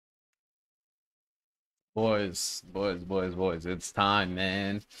Boys. It's time,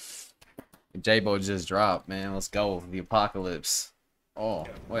 man. Jaaybo just dropped, man. Let's go. The apocalypse. Oh,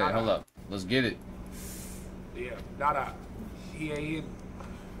 wait, hold up. Let's get it. Yeah, Dada. He ain't.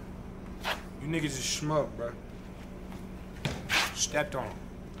 You niggas is schmuck, bro. Stepped on him.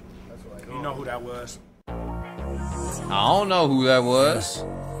 That's right. You know who that was. I don't know who that was.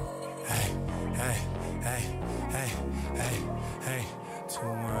 Hey.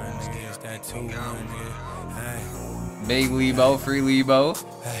 2-1, nigga. It's that 2-1, nigga. Hey. Big Lebo, free Lebo,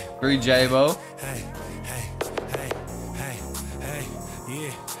 free Jaaybo. Hey.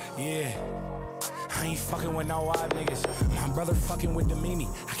 Yeah. I ain't fucking with no wild niggas. My brother fucking with the Mimi.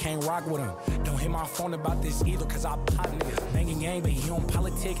 I can't rock with him. Don't hit my phone about this either, cause I pop niggas. Banging gang, but he on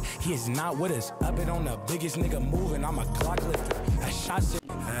politic. He is not with us. Up it on the biggest nigga moving. I'm a clock lifter. That shot shit.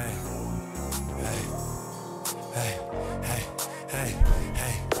 Hey.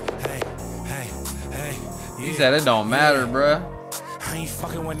 He said it don't matter, bruh. I ain't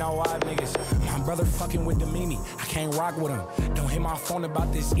fucking with no wild niggas. My brother fucking with the Mimi. I can't rock with him. Don't hit my phone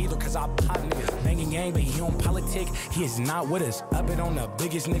about this either, cause I pop niggas. Banging gang, but he on politic. He is not with us. Up it on the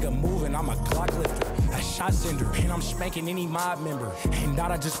biggest nigga moving. I'm a clock lifter. A shot sender. And I'm spanking any mob member. And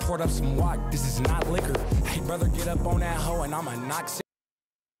I just poured up some wok. This is not liquor. Hey brother, get up on that hoe and I'ma knock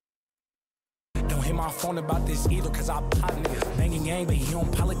my phone about this either, cause I pop niggas. Banging gang, but he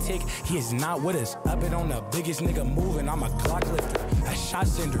on politic. He is not with us. Up it on the biggest nigga moving. I'm a clock lifter. A shot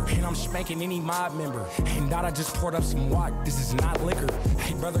sender. And I'm spanking any mob member. And I just poured up some wok. This is not liquor.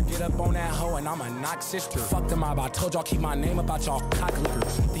 Hey brother, get up on that hoe and I'ma knock sister. Fuck the mob. I told y'all keep my name about y'all cock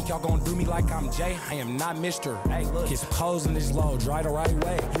lickers. Think y'all gonna do me like I'm Jay? I am not Mr. Hey look, his posing is low. Dry the right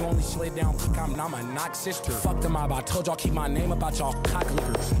way. You only slid down quick. I'ma knock sister. Fuck the mob. I told y'all keep my name about y'all cock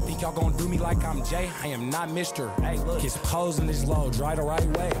lickers. Think y'all gonna do me like I'm Jay? I am not Mr. Hey, look, his posing is low, dry the right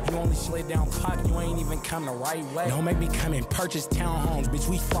way. You only slid down pot, you ain't even come the right way. Don't make me come and purchase townhomes, bitch,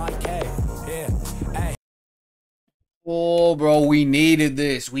 we fly K. Yeah, hey. Oh, bro, we needed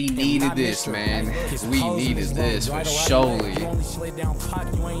this. We needed this, man. We needed this for surely. You only slid down pot,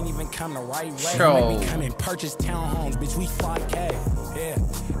 you ain't even come the right way. Don't make me come and purchase townhomes, bitch, we fly K. Yeah,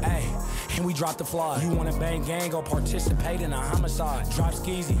 hey. And we drop the fly. You wanna bang gang or participate in a homicide? Drop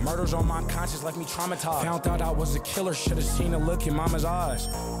skeezy. Murders on my conscience left me traumatized. Found out I was a killer, should've seen a look in mama's eyes.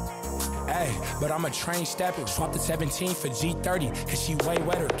 Hey, but I'm a train stepper. Swap the 17 for G30, cause she way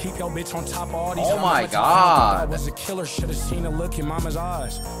wetter. Keep your bitch on top of all these. Oh my God. I was a killer, should've seen a look in mama's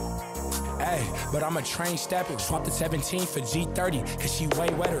eyes. Hey, but I'm a train stepper. Swap the 17 for G30, cause she way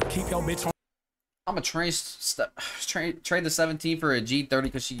wetter. Keep your bitch on. I'm a trade the 17 for a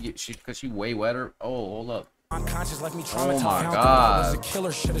G30 cause she way wetter. Oh, hold up. Unconscious left me traumatized. Oh my God. I was a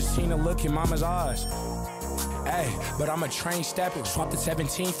killer, should have seen a look in mama's eyes. Hey, but I'm a train stepper. Swap the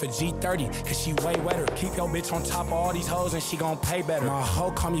 17 for G30, cause she way wetter. Keep your bitch on top of all these hoes and she gon' pay better. My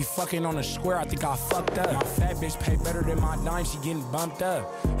hoe call me fucking on the square, I think I fucked up. My fat bitch pay better than my dime, she getting bumped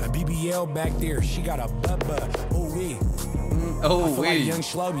up. A BBL back there, she got a butt. Ooh wee. Oh I feel wee. like young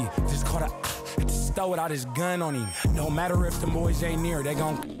Slobby just caught a. Just throw it out his gun on him. No matter if the boys ain't near, they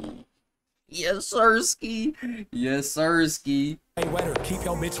gon'. Yes, sirski. Yes, sirski. Hey, wetter. Keep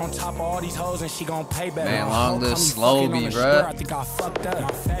your bitch on top of all these hoes and she gon' pay better. Man, long live Slobby, bruh. I think I fucked up.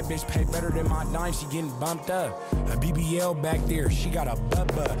 My fat bitch pay better than my dime, she getting bumped up. A BBL back there, she got a butt.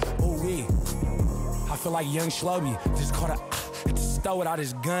 Ooh wee. I feel like young Slobby just caught a. Just throw it out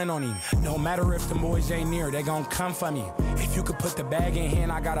his gun on him. No matter if the boys ain't near, they gon' come for me. If you could put the bag in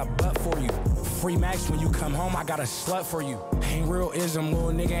hand, I got a butt for you. Free max when you come home, I got a slut for you. Ain't real ism,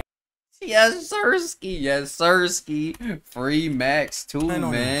 little nigga. Yes, sirski. Yes, sirski. Free max too,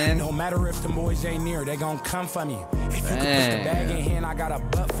 man. No matter if the boys ain't near, they gon' come for me. If you could put the bag in hand, I got a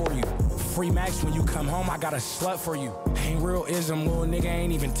butt for you. Free max when you come home, I got a slut for you. Ain't real ism, little nigga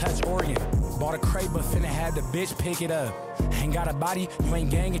ain't even touch Oregon. Bought a crate, but finna have the bitch pick it up. Ain't got a body, you ain't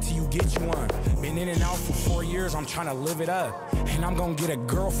gang it till you get you one. Been in and out for 4 years, I'm trying to live it up. And I'm gonna get a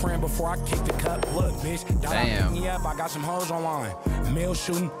girlfriend before I kick the cup. Look, bitch, pick me up, I got some hoes online. Male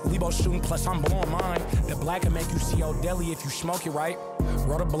shooting, Lebo shooting, plus I'm blowing mine. The black can make you see old deli if you smoke it right.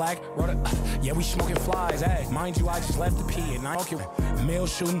 Roll the black, yeah, we smoking flies, hey. Mind you, I just left the P and I smoke it. Male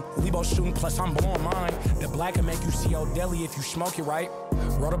shooting, Lebo shooting, plus I'm blowing mine. The black can make you see old deli if you smoke it right.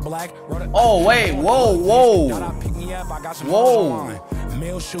 Roll the black, oh wait, whoa. Pick me up, I got some whoa.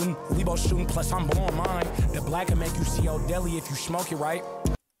 Male shooting, Lebo shooting, plus I'm blowing mine. The black can make you see old deli if you smoke it right.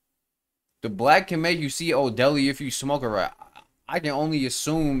 The black can make you see O'Delly if you smoke it right. I can only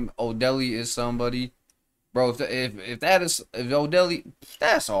assume O'Delly is somebody. Bro, if O'Delly,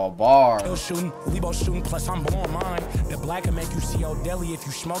 that's all bar. Shooting, Lebo shooting, plus I'm blowing mine. The black can make you see old deli if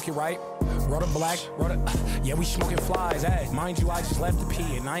you smoke it right. Roll the black, yeah, we smoking flies, hey. Mind you, I just left the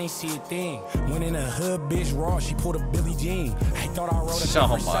P and I ain't see a thing. Went in a hood bitch raw, she pulled a Billie Jean. I thought I wrote a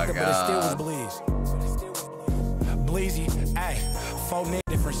different sucker, but it still was Bleeze. Bleezy, ayy, faux nigga,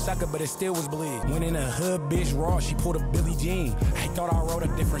 different sucker, but it still was Bleeze. Went in a hood bitch raw, she pulled a Billie Jean. I thought I wrote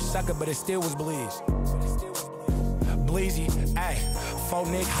a different sucker, but it still was Bleeze. Bleezy, ayy, faux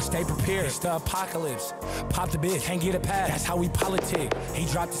nigga, I stay prepared. It's the apocalypse. Pop the bitch, can't get a pass. That's how we politic. He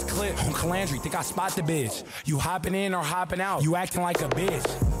dropped his clip on Calandry, think I spot the bitch. You hopping in or hopping out? You acting like a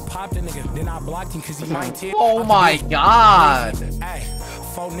bitch. Pop the nigga, then I blocked him cause he might tip. Oh my god.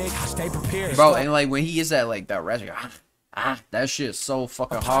 Ayy, faux nigga, I stay prepared. Bro, and like when he gets that like that ratchet, that shit's so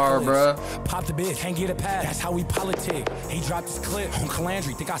fucking hard, bro. Pop the bitch, can't get a pass. That's how we politic. He dropped his clip on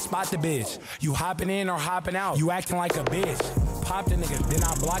Calandry, think I spot the bitch. You hopping in or hopping out? You acting like a bitch. Pop the nigga, then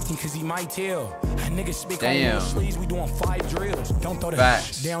I blocked him cause he might tell. That nigga speak on little sleeves, we doing 5 drills. Don't throw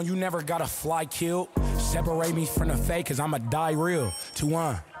the down, you never got a fly killed. Separate me from the fake cause I'ma die real.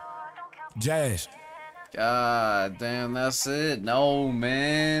 2-1. Jazz. God damn, that's it. No,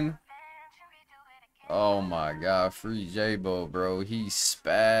 man. Oh my god, free Jaaybo, bro. He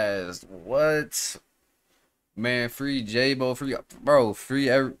spazzed. What? Man, free Jaaybo, free bro, free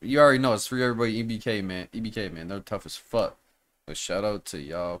you already know it's free everybody. EBK, man. EBK, man. They're tough as fuck. But shout out to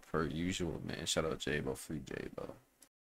y'all per usual, man. Shout out Jaaybo, free Jaaybo.